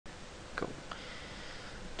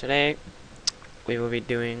Today we will be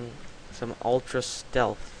doing some ultra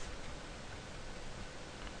stealth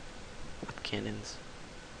with cannons.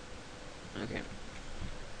 Okay.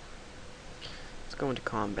 Let's go into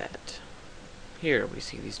combat. Here we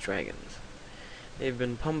see these dragons. They've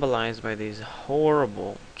been pumbleized by these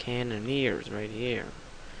horrible cannoneers right here.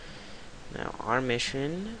 Now our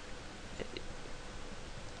mission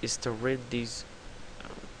is to rid these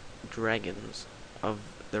dragons of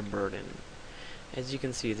their burden. As you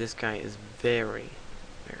can see, this guy is very,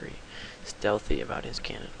 very stealthy about his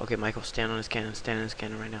cannon. Okay, Michael, stand on his cannon. Stand on his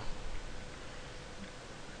cannon right now.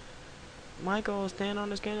 Michael, stand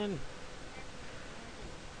on his cannon.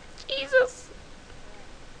 Jesus!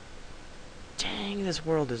 Dang, this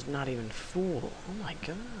world is not even full. Oh my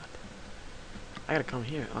god. I gotta come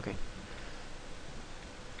here. Okay.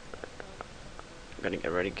 Gotta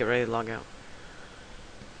get ready to log out.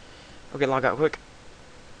 Okay, log out quick.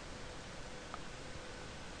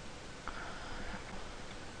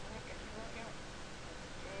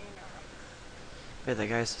 Yeah, that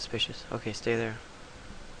guy's suspicious. Okay, stay there.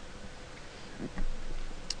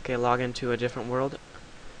 Okay, log into a different world.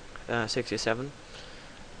 67.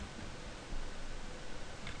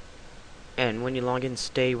 And when you log in,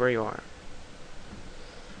 stay where you are.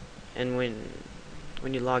 And when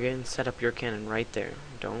you log in, set up your cannon right there.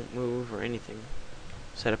 Don't move or anything.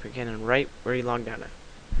 Set up your cannon right where you logged out at.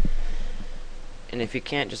 And if you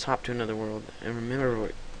can't, just hop to another world. And remember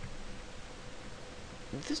what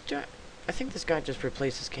I think this guy just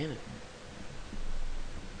replaced his cannon.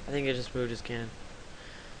 I think he just moved his cannon.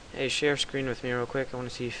 Hey, share screen with me real quick. I want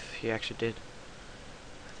to see if he actually did.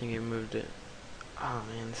 I think he moved it. Oh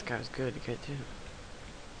man, this guy's good. You good too.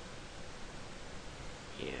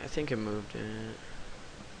 Yeah, I think it moved it.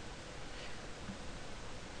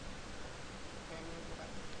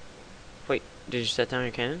 Wait, did you set down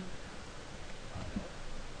your cannon?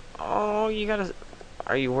 Oh, you gotta.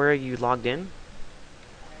 Are you where you logged in?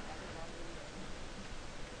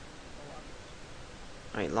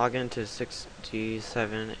 Alright, log into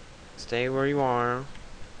 67. Stay where you are.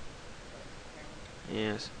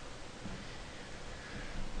 Yes.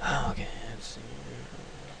 Okay, let's see.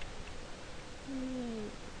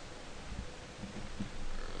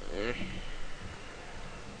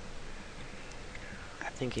 I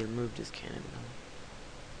think he moved his cannon.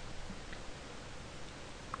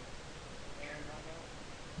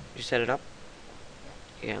 You set it up?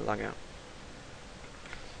 Yeah, log out.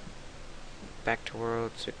 Back to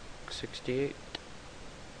world 68.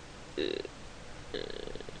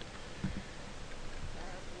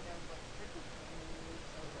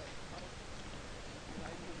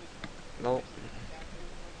 Nope.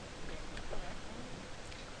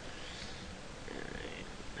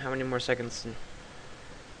 How many more seconds?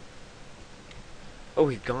 Oh,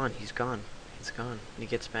 he's gone. He's gone. He's gone. When he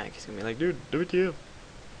gets back, he's gonna be like, dude, do it to you.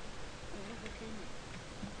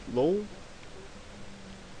 Lol.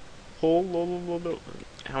 Lol.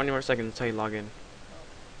 How many more seconds until you log in?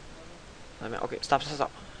 Okay, stop.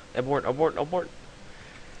 Abort.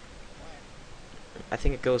 I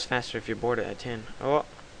think it goes faster if you board it at 10. Oh,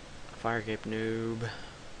 fire cape noob.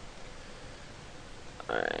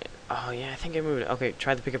 Alright. Oh yeah, I think I moved it. Okay,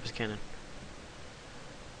 try to pick up his cannon.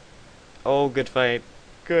 Oh, good fight.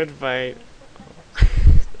 Good fight.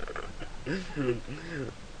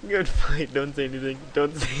 Good fight. Don't say anything.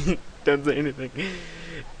 Don't say anything.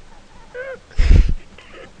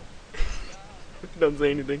 Don't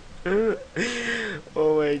say anything.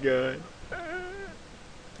 Oh my god.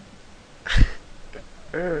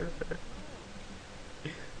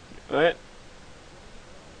 What?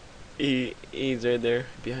 He's right there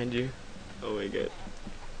behind you. Oh my god.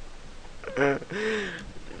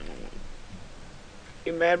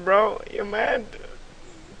 You mad, bro? You mad?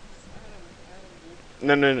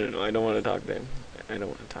 No. I don't want to talk to him.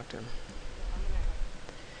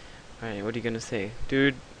 Alright, what are you gonna say?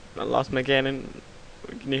 Dude, I lost my cannon.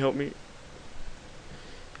 Can you help me?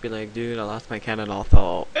 Be like, dude, I lost my cannon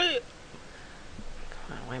also. Come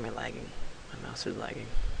on, why am I lagging? My mouse is lagging.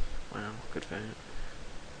 Wow, good fight.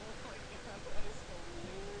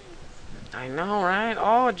 I know, right?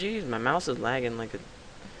 Oh, jeez, my mouse is lagging like a...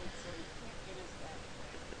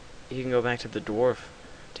 You can go back to the dwarf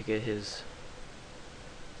to get his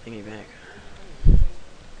thingy back.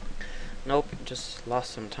 Nope, just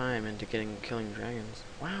lost some time into killing dragons.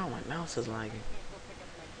 Wow, my mouse is lagging.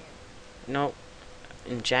 Nope.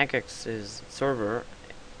 In Jackex's server,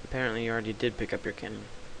 apparently you already did pick up your cannon.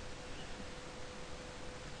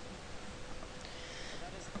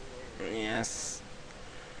 Yes.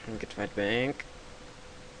 Get to fight bank.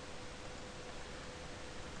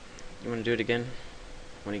 You want to do it again?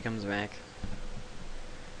 When he comes back?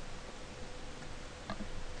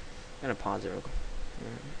 I'm gonna pause it real quick.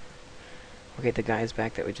 Okay, the guy's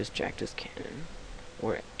back that we just jacked his cannon.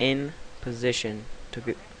 We're in position to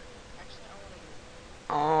get.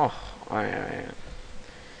 Oh, alright.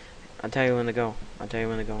 I'll tell you when to go.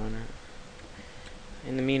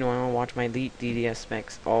 In the meanwhile, I'll watch my elite DDS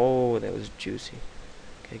specs. Oh, that was juicy.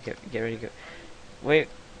 Okay, get ready to go. Wait,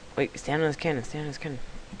 stand on this cannon,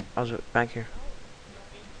 I was back here.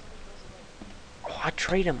 Oh, I'll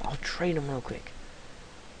trade him real quick.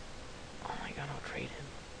 Oh my god, I'll trade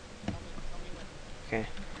him. Okay.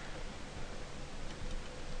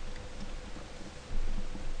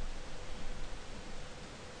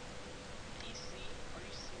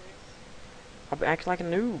 I'll act like a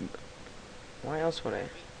noob. Why else would I?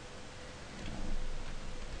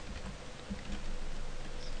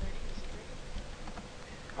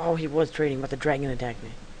 Oh, he was trading, but the dragon attacked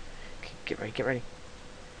me. Okay, get ready.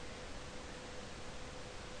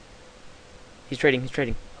 He's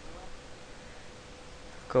trading.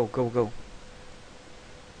 Go.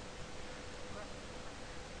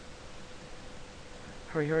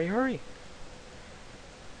 Hurry.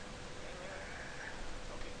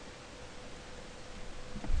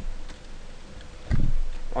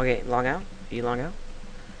 Okay, log out. You log out?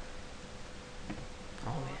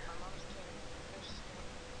 Oh,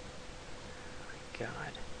 yeah.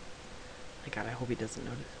 My god, I hope he doesn't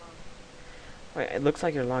notice. Wait, it looks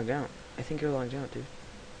like you're logged out. I think you're logged out, dude.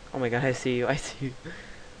 Oh my god, I see you.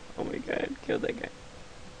 Oh my god, kill that guy.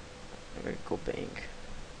 I'm gonna go bank.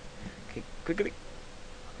 Okay, quickly.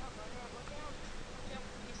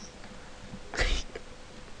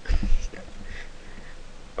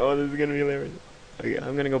 Oh, this is gonna be hilarious. Okay,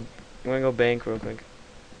 I'm gonna go bank real quick.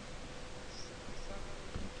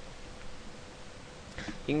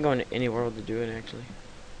 You can go into any world to do it, actually.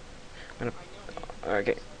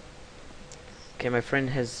 Okay. Okay, my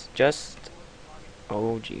friend has just...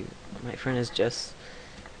 Oh, geez. My friend has just...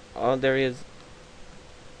 Oh, there he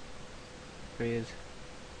is.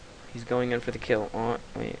 He's going in for the kill. Oh,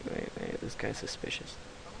 wait. This guy's suspicious.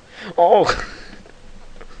 Oh!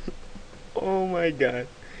 Oh my god.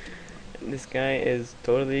 This guy is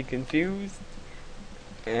totally confused.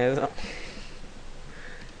 As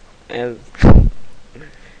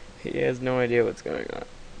he has no idea what's going on.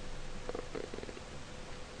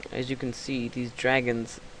 As you can see, these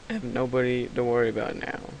dragons have nobody to worry about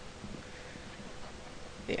now.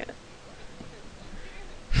 Yeah.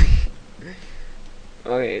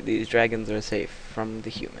 Okay, these dragons are safe from the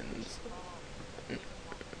humans.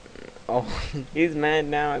 Oh, he's mad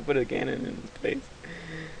now. I put a cannon in his face.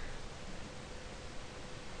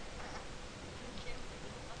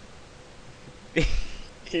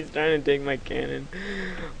 He's trying to take my cannon.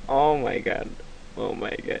 Oh my god,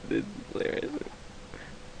 this is hilarious.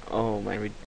 Oh my